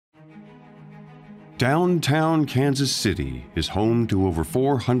Downtown Kansas City is home to over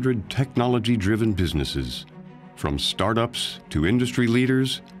 400 technology-driven businesses, from startups to industry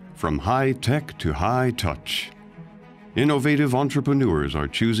leaders, from high-tech to high-touch. Innovative entrepreneurs are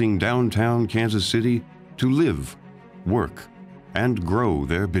choosing downtown Kansas City to live, work, and grow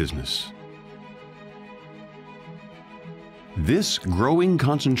their business. This growing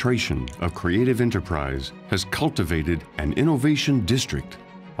concentration of creative enterprise has cultivated an innovation district,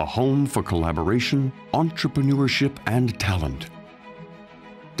 a home for collaboration, entrepreneurship, and talent.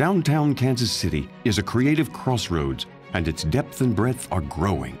 Downtown Kansas City is a creative crossroads, and its depth and breadth are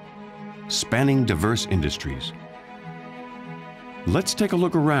growing, spanning diverse industries. Let's take a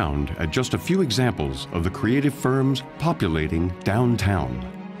look around at just a few examples of the creative firms populating downtown.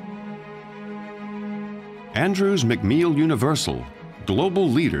 Andrews McMeel Universal, global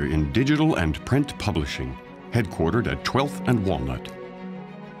leader in digital and print publishing, headquartered at 12th and Walnut.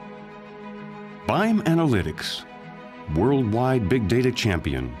 BIME Analytics, worldwide big data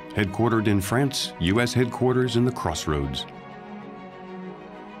champion, headquartered in France, U.S. headquarters in the Crossroads.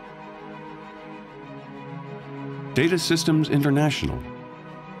 Data Systems International,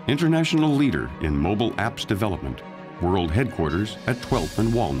 international leader in mobile apps development, world headquarters at 12th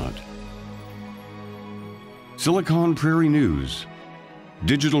and Walnut. Silicon Prairie News,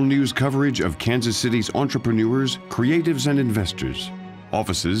 digital news coverage of Kansas City's entrepreneurs, creatives, and investors.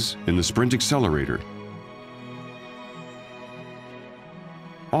 Offices in the Sprint Accelerator.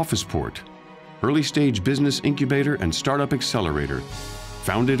 Officeport, early stage business incubator and startup accelerator,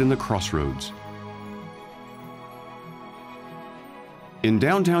 founded in the Crossroads. In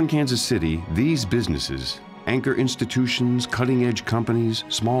downtown Kansas City, these businesses, anchor institutions, cutting-edge companies,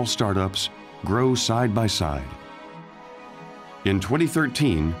 small startups, grow side by side. In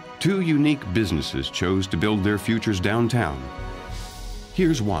 2013, 2 unique businesses chose to build their futures downtown.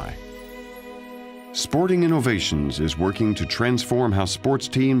 Here's why. Sporting Innovations is working to transform how sports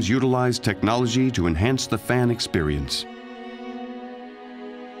teams utilize technology to enhance the fan experience.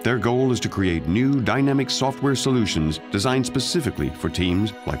 Their goal is to create new dynamic software solutions designed specifically for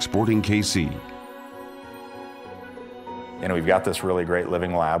teams like Sporting KC. We've got this really great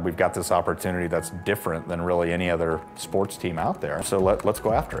living lab. We've got this opportunity that's different than really any other sports team out there. So let's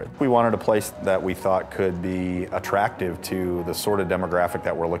go after it. We wanted a place that we thought could be attractive to the sort of demographic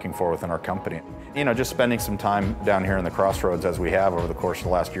that we're looking for within our company. Just spending some time down here in the Crossroads as we have over the course of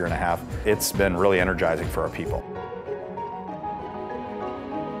the last year and a half, it's been really energizing for our people.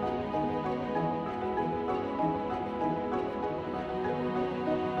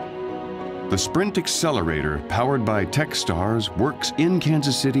 The Sprint Accelerator, powered by Techstars, works in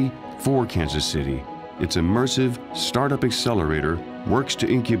Kansas City for Kansas City. Its immersive startup accelerator works to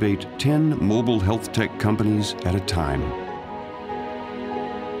incubate 10 mobile health tech companies at a time.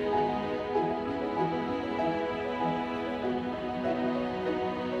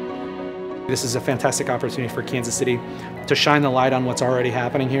 This is a fantastic opportunity for Kansas City to shine the light on what's already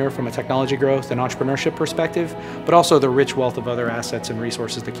happening here from a technology growth and entrepreneurship perspective, but also the rich wealth of other assets and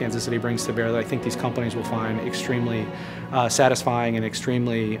resources that Kansas City brings to bear that I think these companies will find extremely satisfying and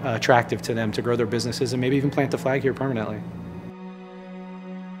extremely attractive to them to grow their businesses and maybe even plant the flag here permanently.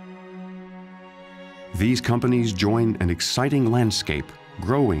 These companies join an exciting landscape,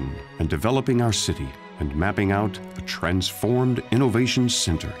 growing and developing our city and mapping out a transformed innovation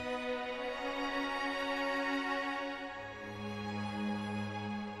center.